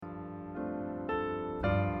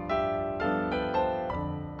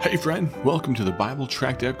Hey friend, welcome to the Bible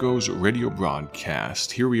Tract Echoes radio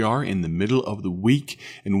broadcast. Here we are in the middle of the week,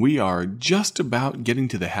 and we are just about getting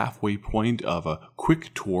to the halfway point of a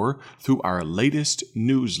quick tour through our latest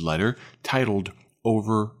newsletter titled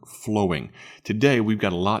Overflowing. Today we've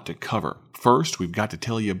got a lot to cover. First, we've got to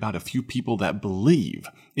tell you about a few people that believe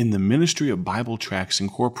in the ministry of Bible Tracts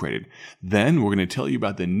Incorporated. Then we're going to tell you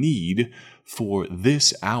about the need for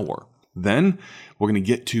this hour. Then we're going to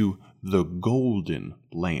get to the golden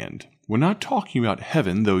land. We're not talking about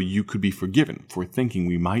heaven, though you could be forgiven for thinking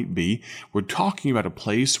we might be. We're talking about a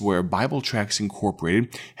place where Bible Tracts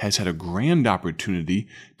Incorporated has had a grand opportunity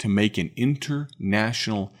to make an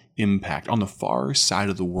international impact on the far side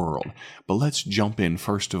of the world. But let's jump in,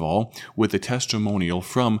 first of all, with a testimonial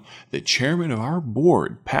from the chairman of our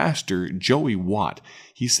board, Pastor Joey Watt.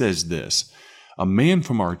 He says this: "A man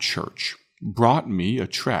from our church brought me a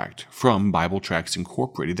tract from Bible Tracts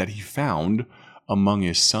Incorporated that he found among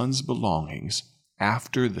his son's belongings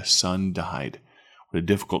after the son died." What a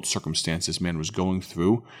difficult circumstance this man was going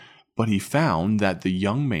through, but he found that the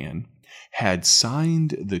young man had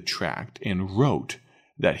signed the tract and wrote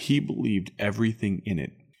that he believed everything in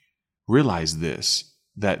it. Realize this,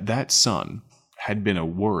 that son had been a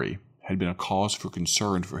worry, had been a cause for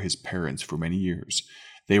concern for his parents for many years.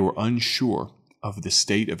 They were unsure of the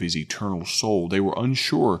state of his eternal soul. They were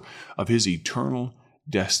unsure of his eternal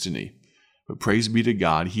destiny. But praise be to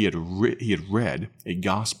God, he had read a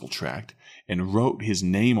gospel tract and wrote his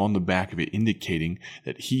name on the back of it, indicating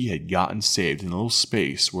that he had gotten saved in a little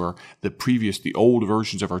space where the old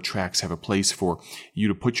versions of our tracts have a place for you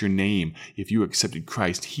to put your name if you accepted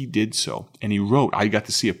Christ. He did so. And he wrote, I got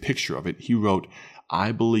to see a picture of it. He wrote,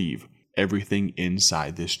 "I believe everything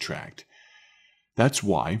inside this tract." That's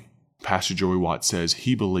why Pastor Joey Watt says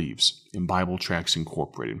he believes in Bible Tracts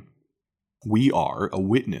Incorporated. We are a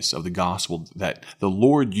witness of the gospel that the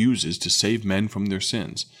Lord uses to save men from their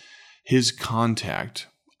sins. His contact,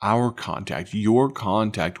 our contact, your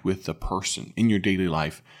contact with the person in your daily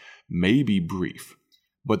life may be brief,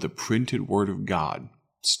 but the printed word of God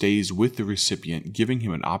stays with the recipient, giving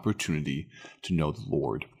him an opportunity to know the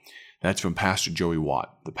Lord. That's from Pastor Joey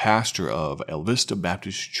Watt, the pastor of El Vista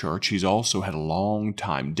Baptist Church. He's also had a long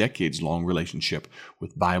time, decades-long relationship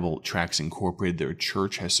with Bible Tracts Incorporated. Their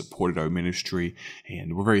church has supported our ministry,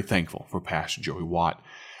 and we're very thankful for Pastor Joey Watt.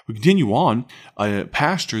 We continue on. A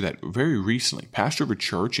pastor that very recently, pastor of a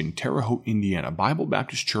church in Terre Haute, Indiana, Bible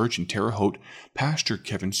Baptist Church in Terre Haute, Pastor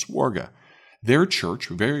Kevin Swarga. Their church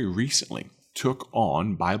very recently took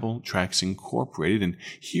on Bible Tracts Incorporated, and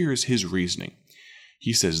here's his reasoning.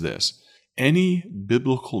 He says this: "Any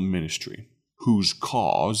biblical ministry whose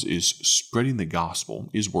cause is spreading the gospel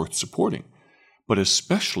is worth supporting, but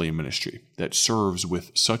especially a ministry that serves with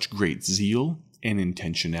such great zeal and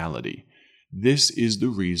intentionality. This is the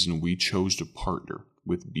reason we chose to partner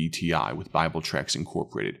with BTI, with Bible Tracts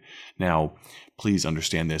Incorporated." Now, please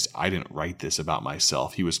understand this. I didn't write this about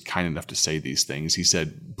myself. He was kind enough to say these things. He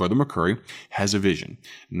said, Brother McCurry has a vision,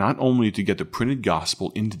 not only to get the printed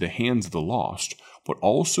gospel into the hands of the lost, but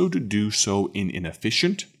also to do so in an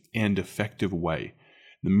efficient and effective way.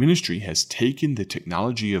 The ministry has taken the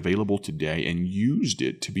technology available today and used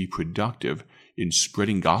it to be productive in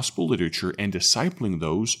spreading gospel literature and discipling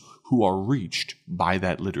those who are reached by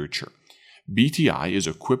that literature. BTI is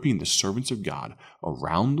equipping the servants of God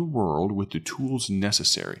around the world with the tools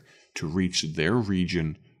necessary to reach their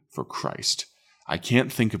region for Christ. I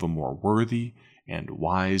can't think of a more worthy and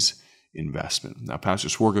wise investment. Now, Pastor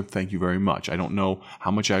Swarga, thank you very much. I don't know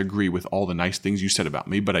how much I agree with all the nice things you said about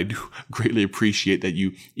me, but I do greatly appreciate that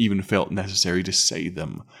you even felt necessary to say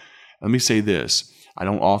them. Let me say this. I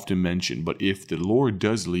don't often mention, but if the Lord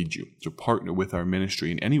does lead you to partner with our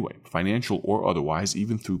ministry in any way, financial or otherwise,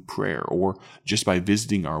 even through prayer or just by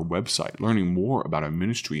visiting our website, learning more about our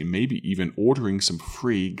ministry, and maybe even ordering some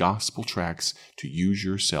free gospel tracts to use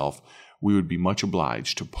yourself, we would be much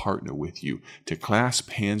obliged to partner with you, to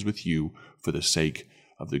clasp hands with you for the sake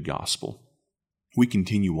of the gospel. We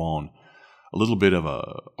continue on. A little bit of an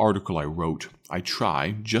article I wrote. I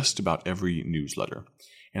try just about every newsletter,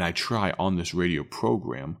 and I try on this radio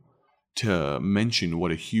program to mention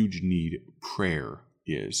what a huge need prayer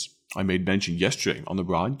is. I made mention yesterday on the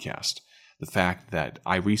broadcast the fact that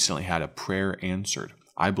I recently had a prayer answered.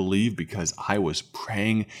 I believe because I was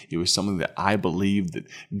praying, it was something that I believed that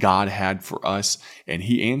God had for us, and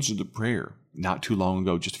He answered the prayer not too long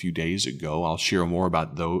ago, just a few days ago. I'll share more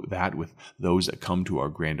about that with those that come to our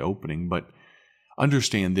grand opening, but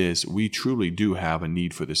understand this, we truly do have a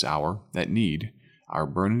need for this hour. That need, our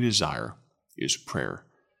burning desire, is prayer.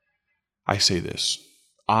 I say this,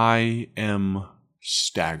 I am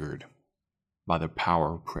staggered by the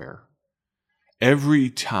power of prayer. Every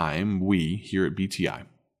time we, here at BTI,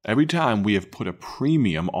 every time we have put a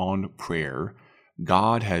premium on prayer,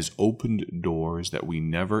 God has opened doors that we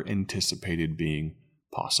never anticipated being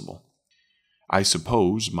possible. I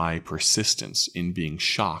suppose my persistence in being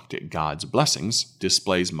shocked at God's blessings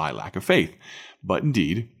displays my lack of faith, but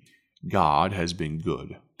indeed, God has been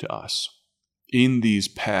good to us. In these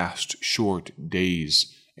past short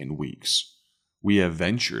days and weeks, we have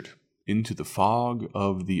ventured into the fog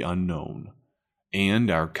of the unknown, and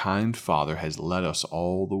our kind Father has led us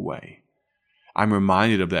all the way. I'm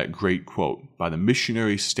reminded of that great quote by the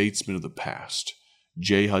missionary statesman of the past,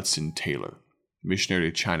 J. Hudson Taylor. Missionary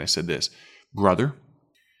to China said this, "Brother,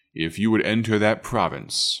 if you would enter that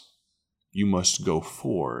province, you must go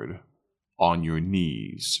forward on your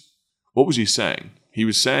knees." What was he saying? He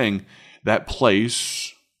was saying that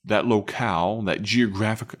place, that locale, that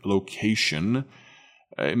geographic location,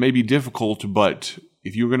 it may be difficult, but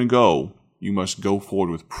if you're going to go, you must go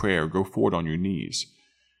forward with prayer. Go forward on your knees.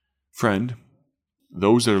 Friend,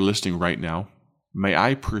 those that are listening right now, may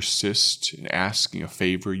I persist in asking a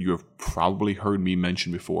favor you have probably heard me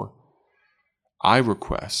mention before. I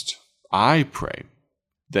pray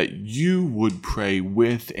that you would pray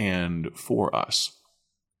with and for us.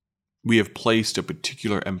 We have placed a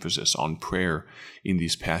particular emphasis on prayer in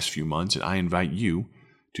these past few months, and I invite you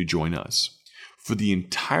to join us. For the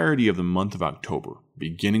entirety of the month of October,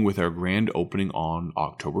 beginning with our grand opening on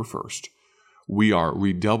October 1st, we are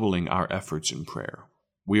redoubling our efforts in prayer.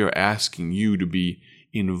 We are asking you to be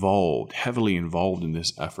involved, heavily involved in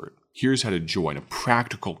this effort. Here's how to join, a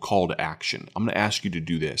practical call to action. I'm going to ask you to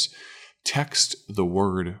do this. Text the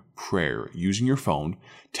word prayer using your phone.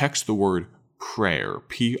 Text the word prayer,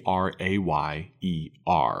 Prayer,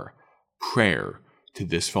 prayer, to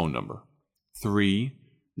this phone number,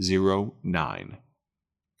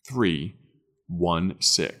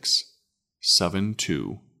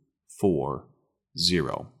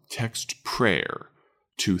 309-316-7240. Text prayer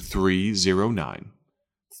to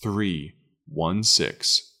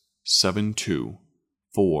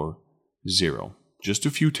 309-316-7240. Just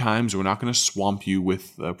a few times. We're not going to swamp you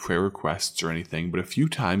with prayer requests or anything, but a few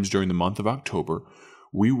times during the month of October,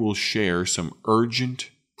 we will share some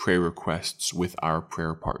urgent prayer requests with our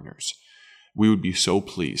prayer partners. We would be so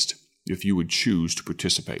pleased if you would choose to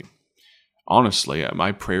participate. Honestly,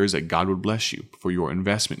 my prayer is that God would bless you for your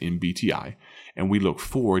investment in BTI, and we look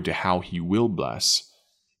forward to how He will bless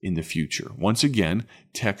in the future. Once again,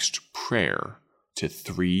 text prayer to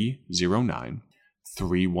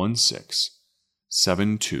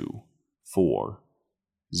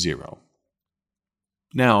 309-316-7240.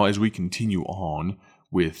 Now, as we continue on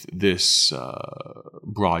with this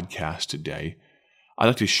broadcast today, I'd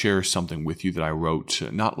like to share something with you that I wrote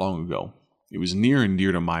not long ago. It was near and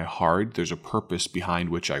dear to my heart. There's a purpose behind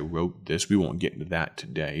which I wrote this. We won't get into that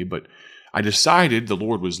today, but I decided the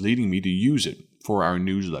Lord was leading me to use it for our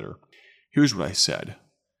newsletter. Here's what I said.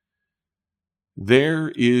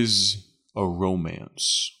 There is a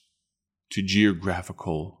romance to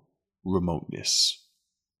geographical remoteness.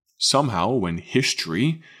 Somehow, when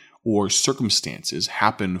history or circumstances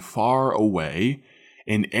happen far away,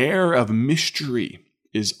 an air of mystery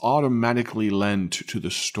is automatically lent to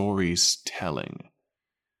the story's telling.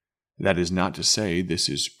 That is not to say this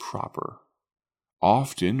is proper.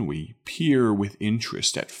 Often we peer with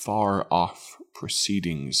interest at far-off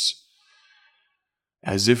proceedings,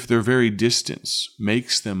 as if their very distance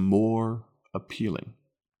makes them more appealing,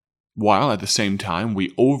 while at the same time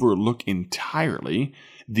we overlook entirely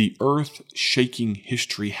the earth-shaking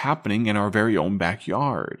history happening in our very own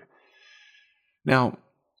backyard. Now,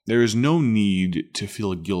 there is no need to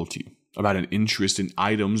feel guilty about an interest in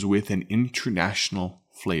items with an international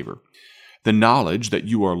flavor. The knowledge that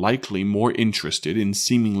you are likely more interested in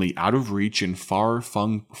seemingly out-of-reach and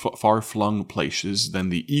far-flung places than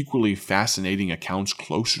the equally fascinating accounts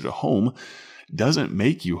closer to home doesn't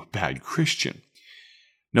make you a bad Christian.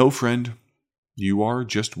 No, friend, you are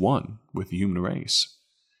just one with the human race.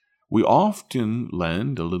 We often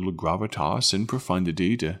lend a little gravitas and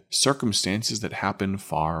profundity to circumstances that happen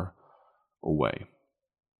far away.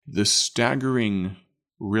 The staggering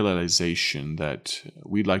realization that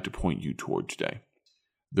we'd like to point you toward today,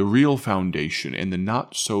 the real foundation and the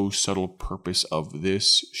not-so-subtle purpose of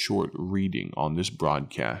this short reading on this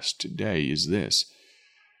broadcast today is this.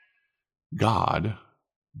 God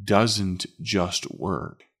doesn't just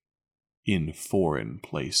work in foreign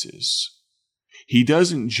places. He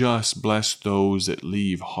doesn't just bless those that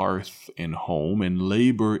leave hearth and home and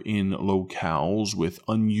labor in locales with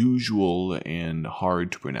unusual and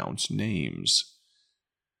hard-to-pronounce names.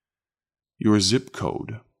 Your zip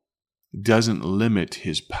code doesn't limit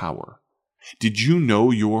his power. Did you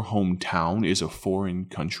know your hometown is a foreign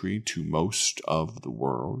country to most of the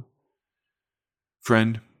world?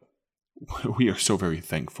 Friend, we are so very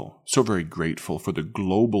thankful, so very grateful for the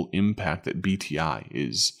global impact that BTI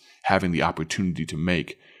is having the opportunity to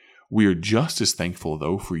make. We are just as thankful,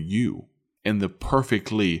 though, for you and the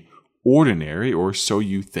perfectly ordinary, or so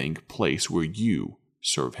you think, place where you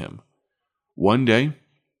serve him. One day,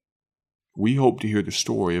 we hope to hear the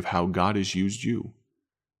story of how God has used you,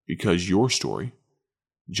 because your story,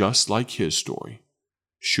 just like his story,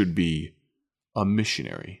 should be a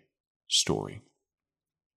missionary story.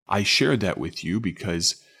 I shared that with you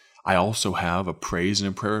because I also have a praise and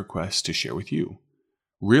a prayer request to share with you.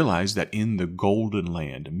 Realize that in the Golden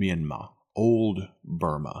Land, Myanmar, old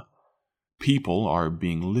Burma, people are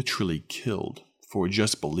being literally killed for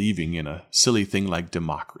just believing in a silly thing like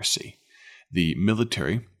democracy. The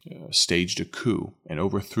military staged a coup and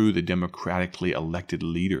overthrew the democratically elected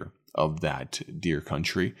leader of that dear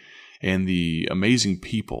country, and the amazing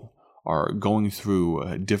people are going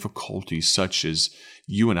through difficulties such as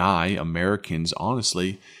you and I, Americans,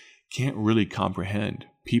 honestly can't really comprehend.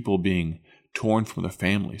 People being torn from their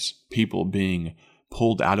families, people being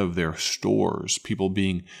pulled out of their stores, people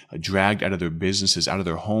being dragged out of their businesses, out of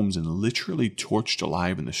their homes, and literally torched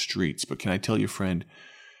alive in the streets. But can I tell you, friend,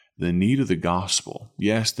 the need of the gospel,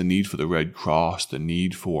 yes, the need for the Red Cross, the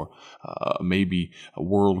need for maybe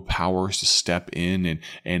world powers to step in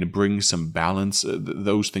and bring some balance,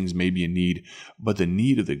 those things may be a need, but the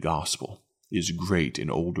need of the gospel is great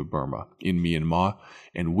in older Burma, in Myanmar,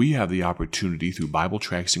 and we have the opportunity through Bible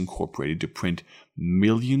Tracts Incorporated to print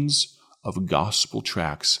millions of gospel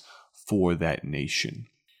tracts for that nation.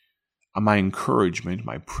 My encouragement,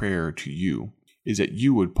 my prayer to you is that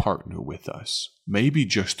you would partner with us, maybe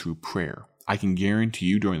just through prayer. I can guarantee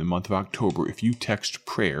you during the month of October, if you text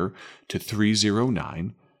prayer to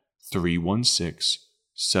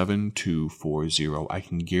 309-316-7240, I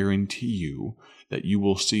can guarantee you that you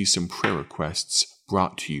will see some prayer requests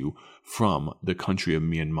brought to you from the country of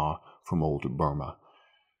Myanmar, from old Burma.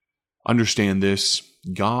 Understand this,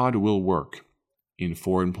 God will work in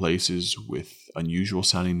foreign places with unusual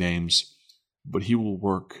sounding names, but he will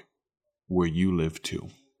work where you live too.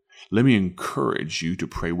 Let me encourage you to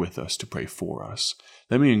pray with us, to pray for us.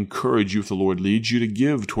 Let me encourage you, if the Lord leads you, to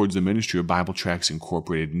give towards the ministry of Bible Tracts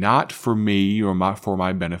Incorporated, not for me or for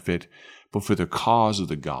my benefit, but for the cause of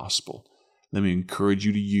the gospel. Let me encourage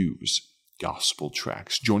you to use gospel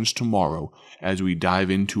tracts. Join us tomorrow as we dive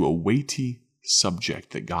into a weighty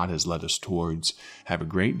subject that God has led us towards. Have a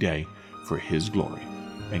great day for his glory,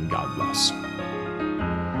 and God bless.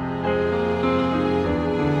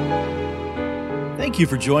 Thank you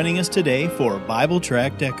for joining us today for Bible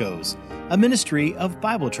Tract Echoes, a ministry of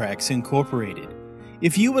Bible Tracts Incorporated.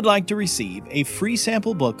 If you would like to receive a free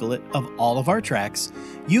sample booklet of all of our tracts,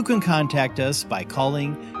 you can contact us by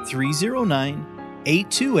calling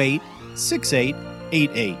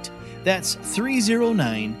 309-828-6888. That's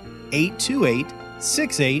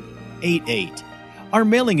 309-828-6888. Our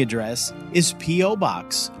mailing address is P.O.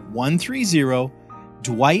 Box 130,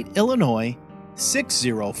 Dwight, Illinois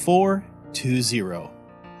 60420.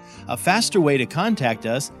 A faster way to contact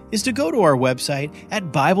us is to go to our website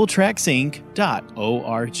at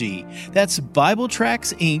BibleTractsInc.org. That's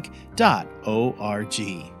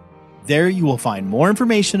BibleTractsInc.org. There you will find more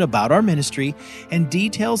information about our ministry and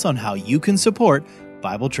details on how you can support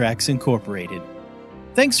Bible Tracts Incorporated.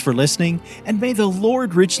 Thanks for listening, and may the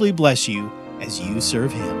Lord richly bless you as you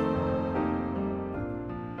serve him.